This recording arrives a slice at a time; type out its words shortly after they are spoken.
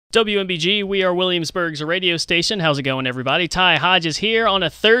WMBG, we are Williamsburg's radio station. How's it going, everybody? Ty Hodges here on a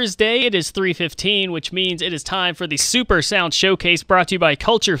Thursday. It is 3:15, which means it is time for the Super Sound Showcase brought to you by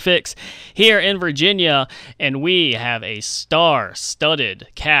Culture Fix here in Virginia. And we have a star-studded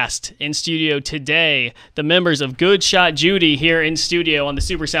cast in studio today. The members of Good Shot Judy here in studio on the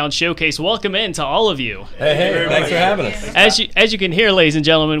Super Sound Showcase. Welcome in to all of you. Hey, thanks for having us. As you can hear, ladies and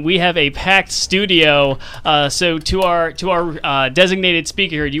gentlemen, we have a packed studio. So to our designated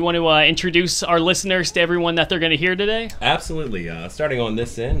speaker here, do you want to introduce our listeners to everyone that they're going to hear today? Absolutely. Starting on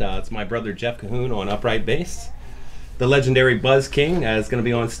this end, it's my brother Jeff Cahoon on upright bass. The legendary Buzz King is going to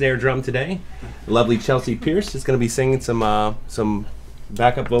be on snare drum today. The lovely Chelsea Pierce is going to be singing some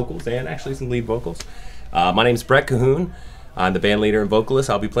backup vocals and actually some lead vocals. My name's Brett Cahoon. I'm the band leader and vocalist.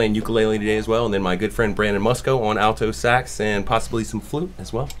 I'll be playing ukulele today as well, and then my good friend Brandon Musco on alto sax and possibly some flute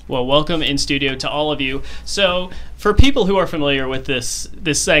as well. Well, welcome in studio to all of you. So, for people who are familiar with this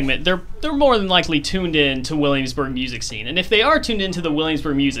segment, they're more than likely tuned in to Williamsburg music scene, and if they are tuned into the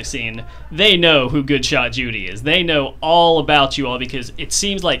Williamsburg music scene, they know who Good Shot Judy is. They know all about you all because it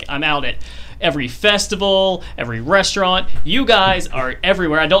seems like I'm out at every festival, every restaurant. You guys are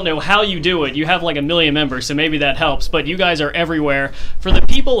everywhere. I don't know how you do it. You have like 1 million members, so maybe that helps, but you guys are everywhere. For the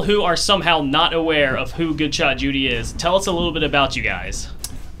people who are somehow not aware of who Good Shot Judy is, tell us a little bit about you guys.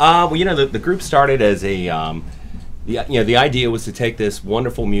 Well, the group started as a, the idea was to take this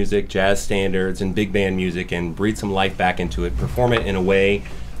wonderful music, jazz standards and big band music, and breathe some life back into it, perform it in a way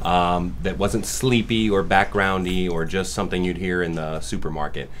that wasn't sleepy or backgroundy or just something you'd hear in the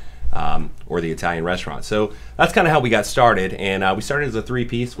supermarket. Or the Italian restaurant. So that's kind of how we got started, and we started as a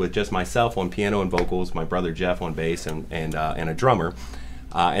three-piece with just myself on piano and vocals, my brother Jeff on bass, and a drummer.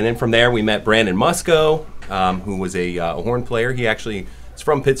 And then from there we met Brandon Musco, who was a horn player. He actually is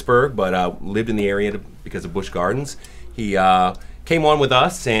from Pittsburgh, but lived in the area because of Busch Gardens. He came on with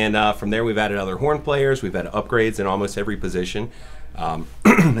us, and from there we've added other horn players. We've had upgrades in almost every position,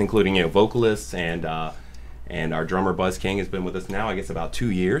 including vocalists and our drummer Buzz King has been with us now, I guess, about 2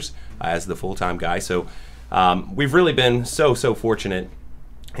 years as the full-time guy. So we've really been so fortunate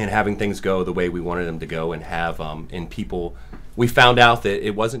in having things go the way we wanted them to go, and have in people. We found out that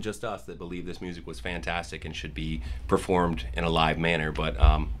it wasn't just us that believed this music was fantastic and should be performed in a live manner, but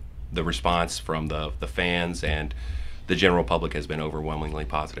the response from the fans and the general public has been overwhelmingly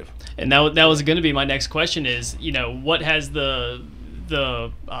positive. And that was going to be my next question is, what has the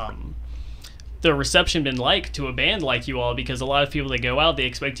reception been like to a band like you all? Because a lot of people that go out, they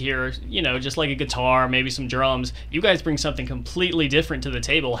expect to hear, just like a guitar, maybe some drums. You guys bring something completely different to the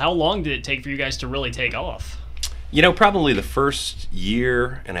table. How long did it take for you guys to really take off? Probably the first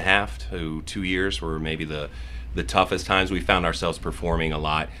year and a half to 2 years were maybe the toughest times. We found ourselves performing a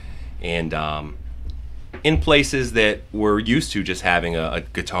lot and in places that we're used to just having a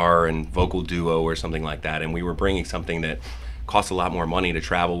guitar and vocal duo or something like that, and we were bringing something that costs a lot more money to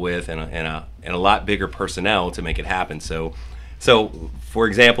travel with and a lot bigger personnel to make it happen. So for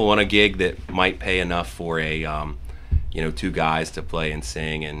example, on a gig that might pay enough for a 2 guys to play and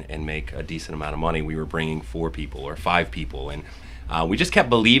sing and make a decent amount of money, we were bringing 4 people or 5 people, and we just kept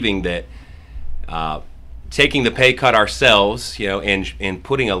believing that taking the pay cut ourselves, and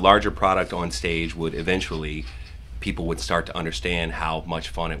putting a larger product on stage would eventually, people would start to understand how much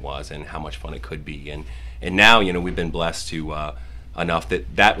fun it was and how much fun it could be. And now, we've been blessed to enough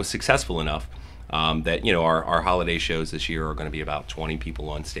that was successful enough that, our holiday shows this year are going to be about 20 people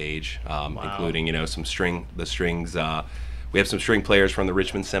on stage, Wow. including, some strings. We have some string players from the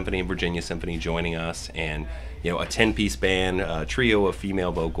Richmond Symphony and Virginia Symphony joining us, and, a 10-piece band, a trio of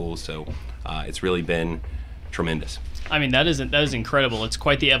female vocals. So it's really been tremendous. I mean, that is incredible. It's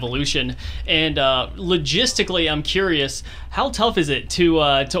quite the evolution. And logistically, I'm curious, how tough is it to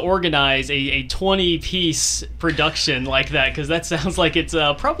organize a 20-piece production like that? Because that sounds like it's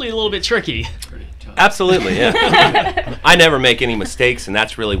probably a little bit tricky. Absolutely, yeah. I never make any mistakes, and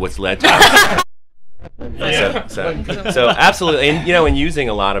that's really what's led to it. So absolutely, and and using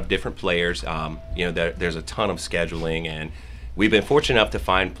a lot of different players. There's a ton of scheduling, and we've been fortunate enough to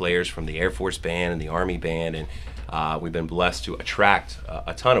find players from the Air Force Band and the Army Band, and we've been blessed to attract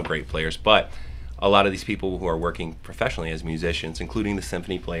a ton of great players. But a lot of these people who are working professionally as musicians, including the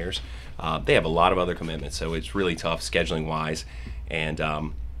symphony players, they have a lot of other commitments, so it's really tough scheduling wise.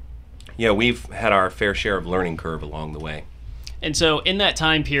 And we've had our fair share of learning curve along the way. And so in that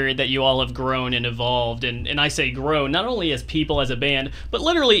time period that you all have grown and evolved, and I say grown, not only as people, as a band, but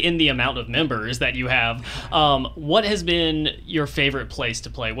literally in the amount of members that you have, what has been your favorite place to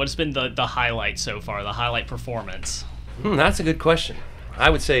play? What has been the highlight so far, the highlight performance? That's a good question.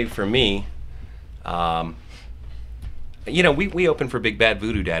 I would say for me, We opened for Big Bad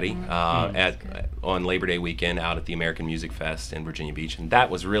Voodoo Daddy on Labor Day weekend out at the American Music Fest in Virginia Beach, and that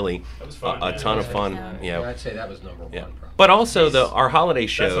was really a ton of fun. I'd say that was number one. Probably. But also our holiday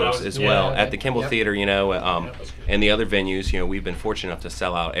shows as well at the Kimball Theater, and the other venues. We've been fortunate enough to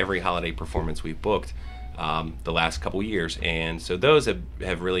sell out every holiday performance we've booked the last couple years, and so those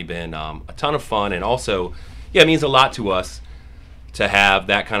have really been a ton of fun, and also, it means a lot to us to have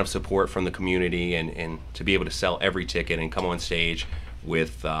that kind of support from the community and to be able to sell every ticket and come on stage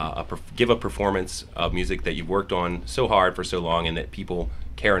with give a performance of music that you've worked on so hard for so long and that people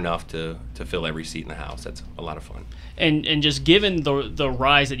care enough to fill every seat in the house. That's a lot of fun. And just given the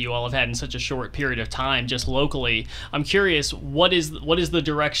rise that you all have had in such a short period of time, just locally, I'm curious, what is the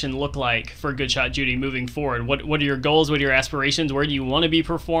direction look like for Good Shot Judy moving forward? What are your goals? What are your aspirations? Where do you want to be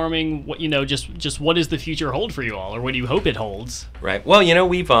performing? What just what does the future hold for you all, or what do you hope it holds? Right. Well,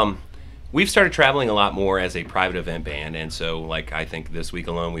 we've started traveling a lot more as a private event band, and so I think this week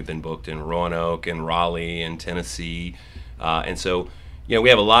alone we've been booked in Roanoke and Raleigh and Tennessee, and so. We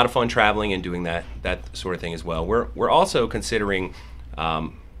have a lot of fun traveling and doing that sort of thing as well. We're also considering,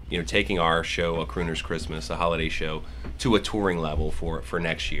 taking our show, A Crooner's Christmas, a holiday show, to a touring level for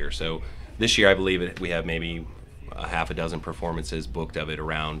next year. So this year, I believe we have maybe a half a dozen performances booked of it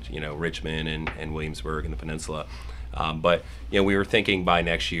around, Richmond and Williamsburg and the Peninsula. But we were thinking by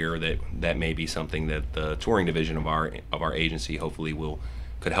next year that may be something that the touring division of our agency hopefully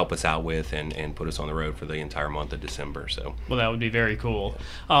could help us out with and put us on the road for the entire month of December. So, well, that would be very cool.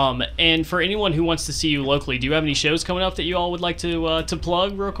 And for anyone who wants to see you locally, do you have any shows coming up that you all would like to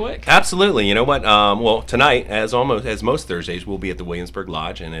plug real quick? Absolutely. You know what? Well, tonight, as most Thursdays, we'll be at the Williamsburg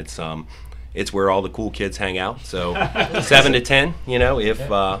Lodge, and it's where all the cool kids hang out. So 7 to 10.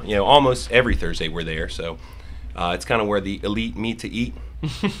 Almost every Thursday we're there. So it's kind of where the elite meet to eat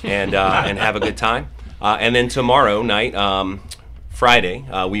and have a good time. And then tomorrow night. Friday,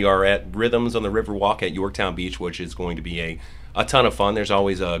 we are at Rhythms on the Riverwalk at Yorktown Beach, which is going to be a ton of fun. There's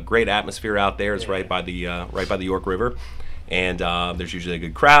always a great atmosphere out there. It's right by the York River, and there's usually a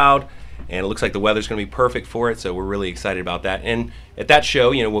good crowd. And it looks like the weather's going to be perfect for it, so we're really excited about that. And at that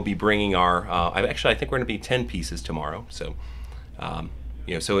show, we'll be bringing our. I think we're going to be 10 pieces tomorrow. So,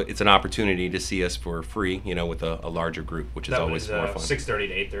 so it's an opportunity to see us for free, with a larger group, which is always more fun. 6:30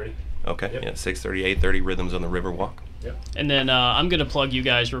 to 8:30. Okay, yep. 6:30, 8:30, Rhythms on the Riverwalk. Yep. And then I'm going to plug you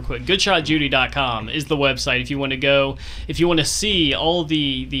guys real quick. GoodShotJudy.com is the website if you want to go, if you want to see all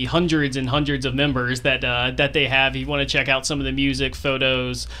the hundreds and hundreds of members that they have. If you want to check out some of the music,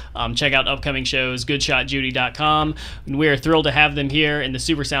 photos, check out upcoming shows, GoodShotJudy.com. And we are thrilled to have them here in the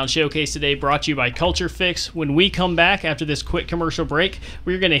Super Sound Showcase today, brought to you by Culture Fix. When we come back after this quick commercial break,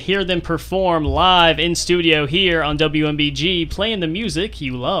 we're going to hear them perform live in studio here on WMBG, playing the music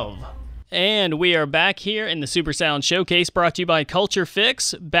you love. And we are back here in the Super Sound Showcase, brought to you by Culture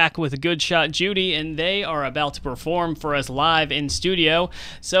Fix, back with Good Shot Judy, and they are about to perform for us live in studio.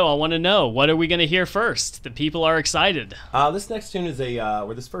 So I want to know, what are we going to hear first? The people are excited. This next tune is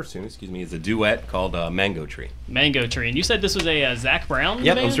this first tune, is a duet called Mango Tree. Mango Tree. And you said this was a Zach Brown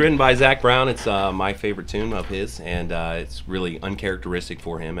Yep, band? it was written by Zach Brown. It's my favorite tune of his, and it's really uncharacteristic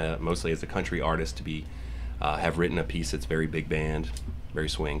for him, mostly as a country artist, to have written a piece that's very big band, very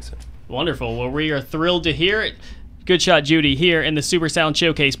swing. So. Wonderful. Well, we are thrilled to hear it. Good Shot Judy here in the Super Sound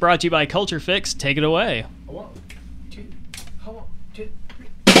Showcase, brought to you by Culture Fix. Take it away. 1, 2, 1, 2, 3.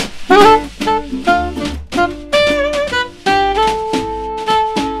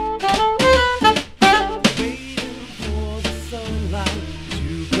 Waiting for the sunlight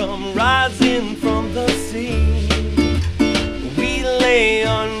to come rising from the sea. We lay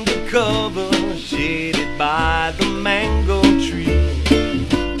under cover, shaded by the mango tree.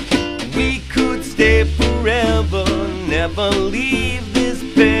 Stay forever, never leave this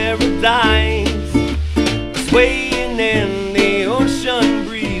paradise. Swaying in the ocean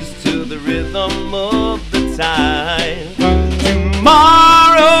breeze to the rhythm of the tide.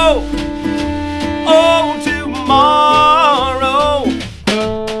 Tomorrow, oh tomorrow,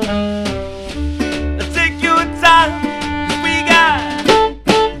 take your time, 'cause we got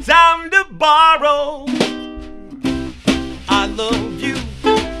time to borrow. I love you.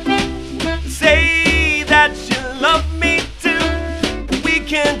 Say that you love me too. We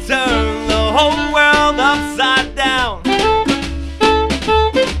can turn the whole world upside down.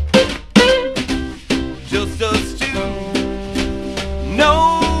 Just us two.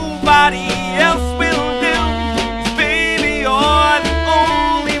 Nobody else will do. 'Cause baby, you're the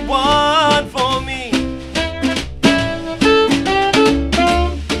only one for me.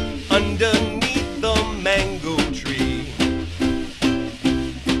 Underneath the mango tree.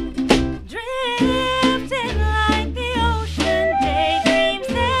 Drifting like the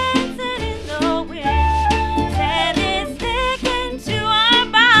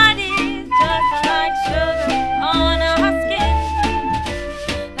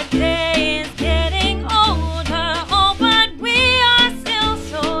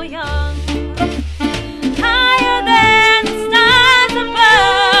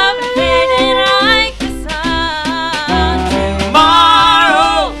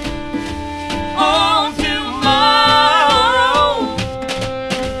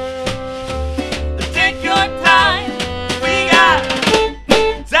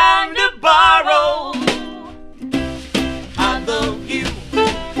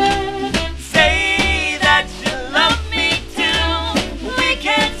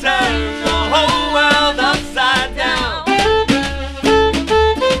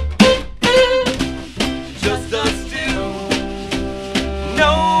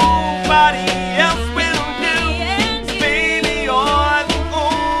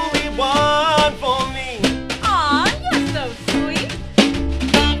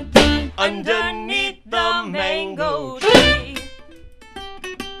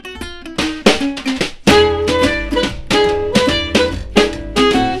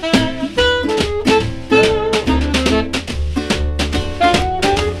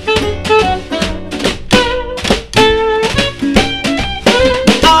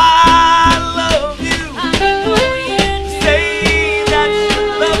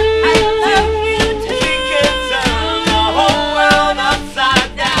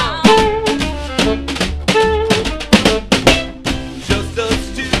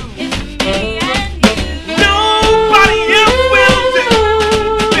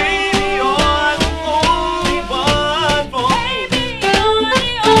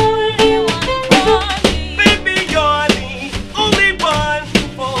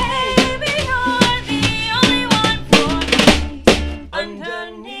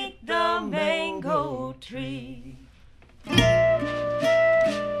tree.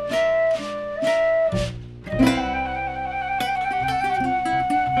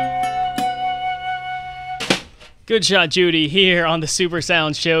 Good shot, Judy, here on the Super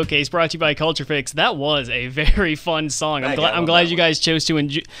Sound Showcase, brought to you by Culture Fix. That was a very fun song. I'm glad you guys chose to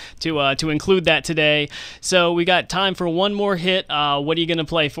include that today. So we got time for one more hit. What are you gonna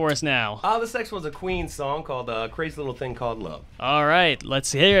play for us now? This next one's a Queen song called "Crazy Little Thing Called Love." All right,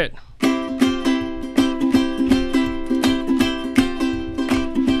 let's hear it.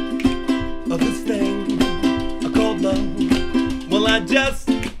 This thing called love. Well, I just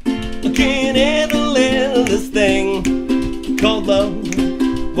can't handle it. This thing called love.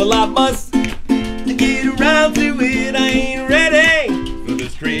 Well, I must get around to it. I ain't ready for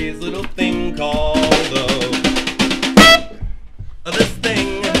this crazy little thing called love. This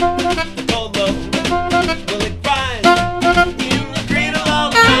thing called love. Well, it cries in the cradle all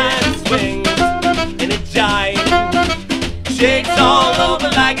the time. It swings and it jives, shakes all over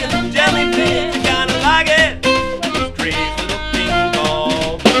like a jellyfish. Kinda like it. This crazy little thing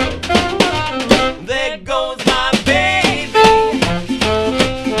called love. There goes my baby.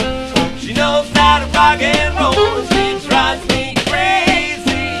 She knows how to rock and roll. She drives me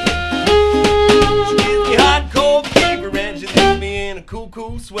crazy. She gives me hot, cold fever, and she leaves me in a cool,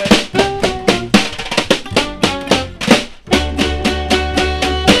 cool sweat.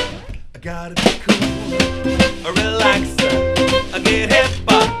 I gotta be cool, a relaxer, I get hip.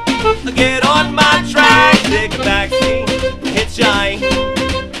 Get on my track, take a backseat, hitchhike,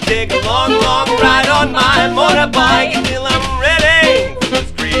 take a long, long ride on my motorbike until I'm ready for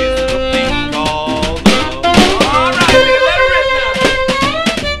this crazy little thing called love. All right, we can let her rip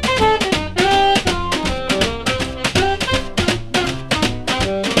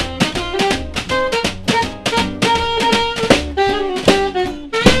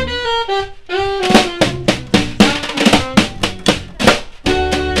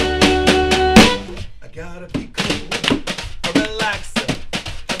gotta be cool, a relaxer,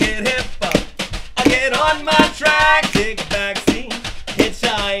 I get hip up, I get on my track, take a backseat,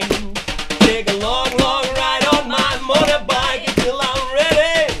 hitchhike, take a long, long ride on my motorbike until I'm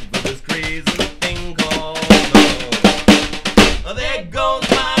ready for this crazy little thing called love. Oh, there goes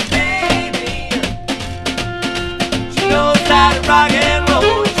my baby, she knows how to rock and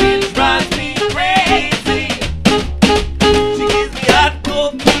roll, she drives me crazy, she gives me hot,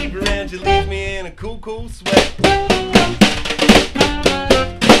 cold fever, and she leaves me in a cool, cool sweat.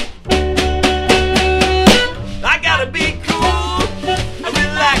 I gotta be cool, a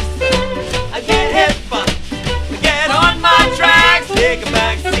relaxer, I get hip up, I get on my tracks, take a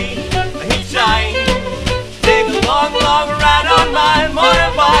backseat, a hitchhike, take a long, long ride on my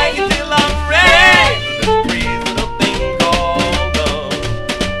motorbike until I'm ready for this crazy little thing called love.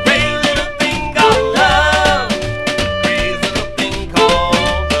 Crazy little thing called love. Crazy little thing called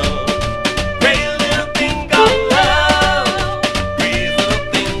love. Crazy little thing called love. Crazy little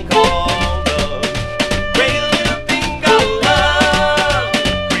thing called love. Crazy little thing called love.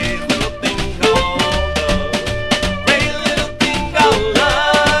 Crazy little thing called love. Crazy little thing called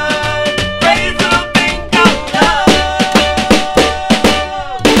love. Crazy little thing called love.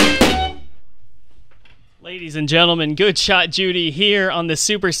 Ladies and gentlemen, good shot, Judy, here on the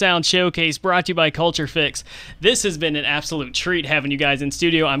Super Sound Showcase, brought to you by Culture Fix. This has been an absolute treat having you guys in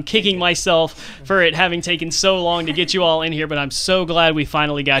studio. I'm kicking myself for it having taken so long to get you all in here, but I'm so glad we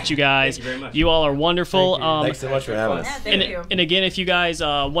finally got you guys. Thank you very much. You all are wonderful. Thanks so much for having us. Yeah, thank you. And again, if you guys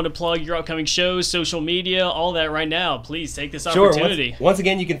want to plug your upcoming shows, social media, all that right now, please take this Sure. opportunity. Once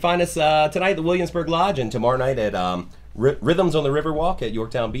again, you can find us tonight at the Williamsburg Lodge and tomorrow night at Rhythms on the Riverwalk at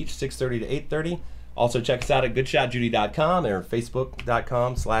Yorktown Beach, 6:30 to 8:30. Also, check us out at goodshotjudy.com or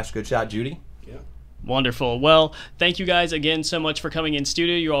facebook.com/goodshotjudy. Wonderful. Well, thank you guys again so much for coming in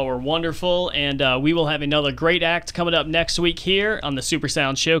studio. You all were wonderful, and we will have another great act coming up next week here on the Super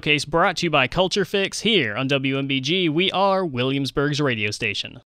Sound Showcase, brought to you by Culture Fix here on WMBG. We are Williamsburg's radio station.